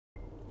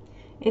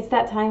It's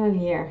that time of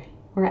year.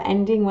 We're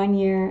ending one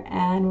year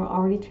and we're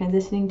already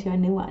transitioning to a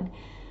new one.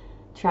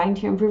 Trying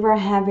to improve our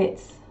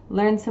habits,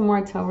 learn some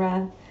more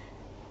Torah,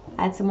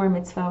 add some more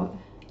mitzvot,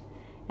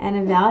 and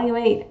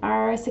evaluate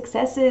our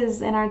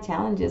successes and our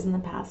challenges in the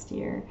past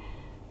year.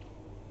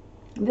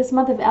 This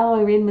month of Elul,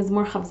 we read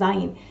Mizmor Chav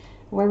Zayin,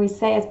 where we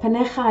say, "As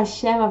panecha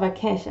Hashem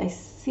avakesh," I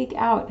seek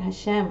out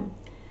Hashem.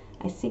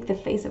 I seek the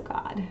face of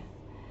God.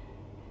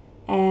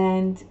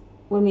 And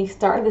when we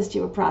started this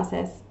tshuva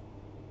process,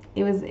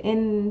 it was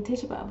in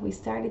Tisha B'Av. We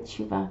started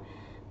tshuva.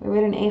 We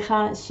read in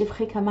Eicha,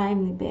 "Shivchi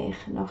kamayim libech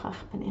nochach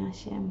panei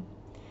Hashem."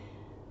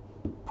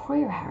 Pour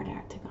your heart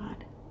out to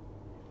God.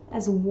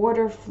 As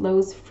water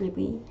flows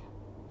freely,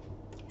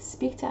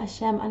 speak to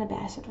Hashem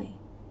unabashedly.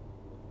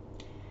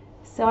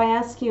 So I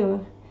ask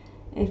you,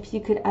 if you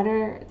could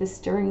utter the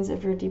stirrings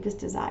of your deepest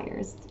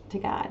desires to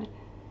God,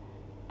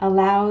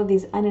 allow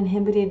these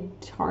uninhibited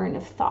torrent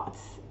of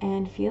thoughts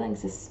and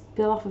feelings to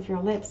spill off of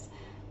your lips,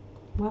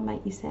 what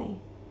might you say?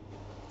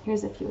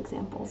 Here's a few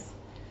examples.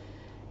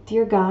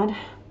 Dear God,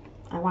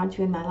 I want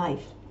you in my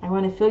life. I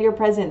want to feel your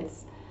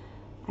presence.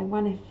 I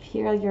want to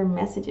hear your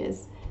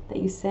messages that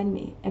you send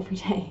me every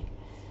day.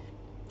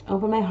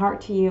 Open my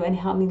heart to you and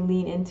help me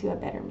lean into a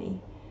better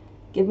me.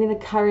 Give me the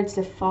courage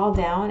to fall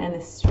down and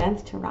the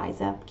strength to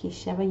rise up. Ki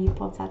sheva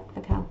yipol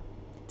tzadka,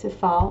 to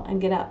fall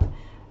and get up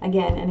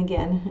again and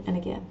again and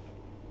again.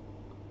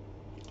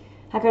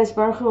 HaKadosh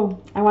Baruch Hu,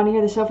 I want to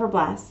hear the shofar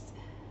blast,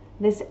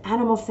 this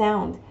animal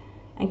sound,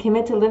 and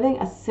commit to living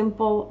a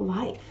simple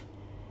life.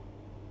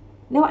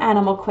 No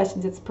animal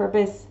questions its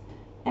purpose.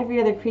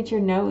 Every other creature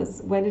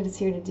knows what it is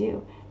here to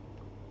do.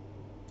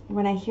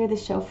 When I hear the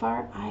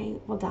shofar, I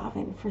will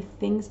daven for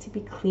things to be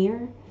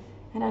clear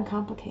and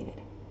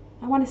uncomplicated.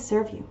 I want to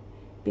serve you,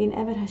 be an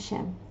Eved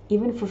Hashem,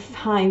 even for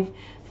 5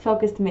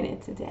 focused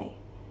minutes a day,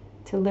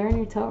 to learn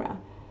your Torah.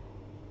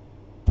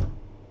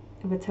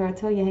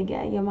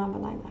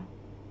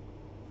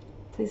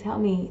 Please help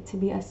me to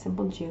be a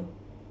simple Jew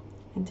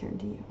and turn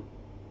to you.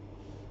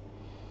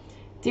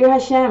 Dear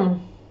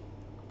Hashem,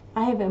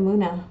 I have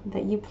Emunah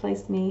that you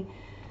placed me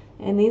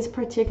in these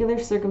particular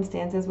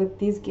circumstances with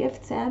these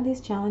gifts and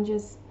these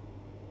challenges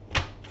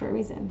for a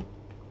reason.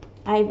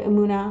 I have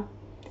Emunah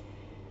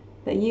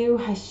that you,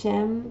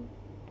 Hashem,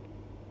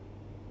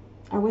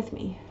 are with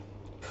me.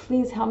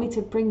 Please help me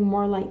to bring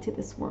more light to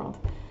this world.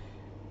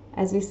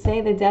 As we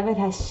say, the David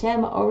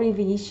Hashem Ori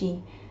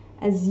V'Yishi,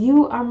 as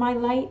you are my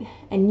light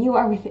and you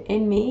are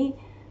within me,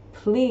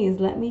 please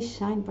let me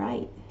shine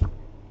bright.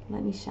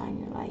 Let me shine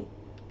your light.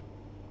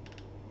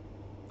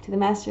 To the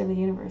Master of the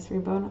Universe,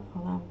 Ribbon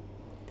Olam,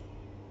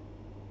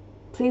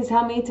 please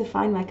help me to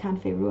find my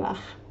kanfei ruach,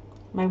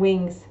 my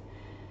wings.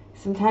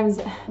 Sometimes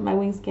my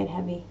wings get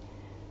heavy.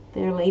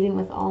 They're laden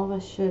with all the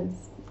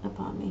shoulds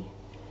upon me.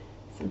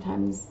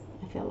 Sometimes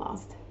I feel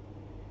lost.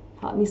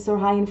 Help me soar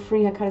high and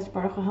free, HaKadosh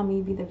Baruch Hu. Help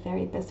me be the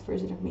very best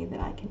version of me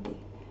that I can be.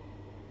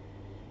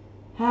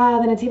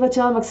 The Netivat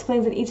Shalom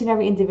explains that each and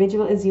every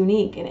individual is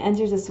unique and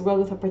enters this world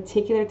with a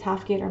particular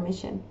tafkid or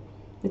mission,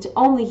 which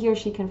only he or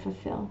she can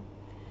fulfill.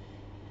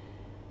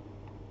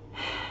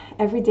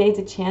 Every day is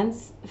a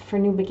chance for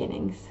new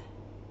beginnings,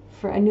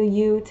 for a new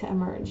you to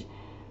emerge.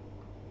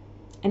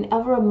 And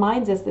Elul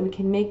reminds us that we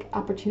can make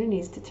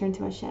opportunities to turn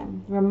to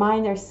Hashem.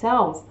 Remind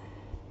ourselves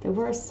that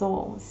we're a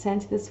soul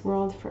sent to this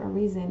world for a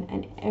reason,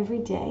 and every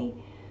day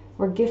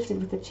we're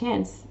gifted with a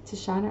chance to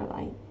shine our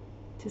light,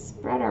 to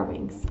spread our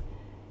wings,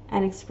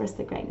 and express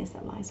the greatness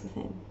that lies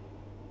within.